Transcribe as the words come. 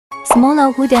Smaller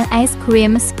wooden ice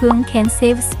cream spoon can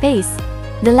save space.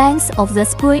 The length of the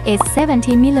spoon is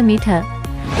 70 mm.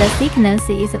 The thickness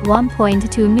is 1.2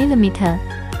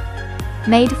 mm.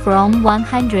 Made from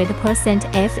 100%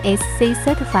 FSC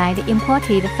certified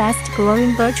imported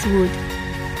fast-growing birch wood.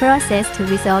 Processed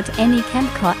without any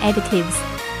chemical additives.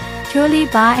 Truly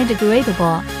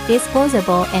biodegradable,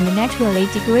 disposable and naturally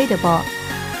degradable.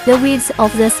 The width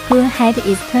of the spoon head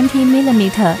is 20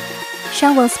 mm.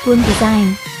 Shovel spoon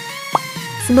design.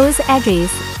 Smooth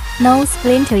edges, no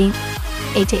splintering.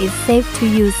 It is safe to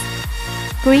use.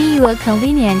 Bring you a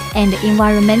convenient and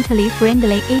environmentally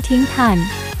friendly eating time.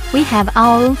 We have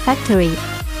our own factory.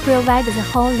 Provide the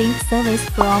whole link service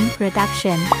from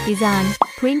production, design,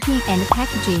 printing and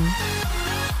packaging.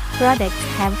 Products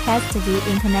have passed the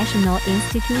international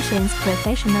institution's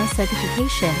professional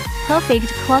certification.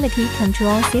 Perfect quality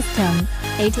control system.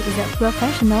 It is a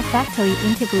professional factory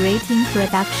integrating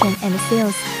production and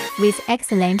sales, with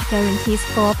excellent guarantees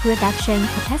for production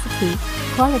capacity,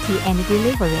 quality and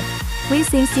delivery. We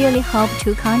sincerely hope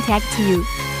to contact you.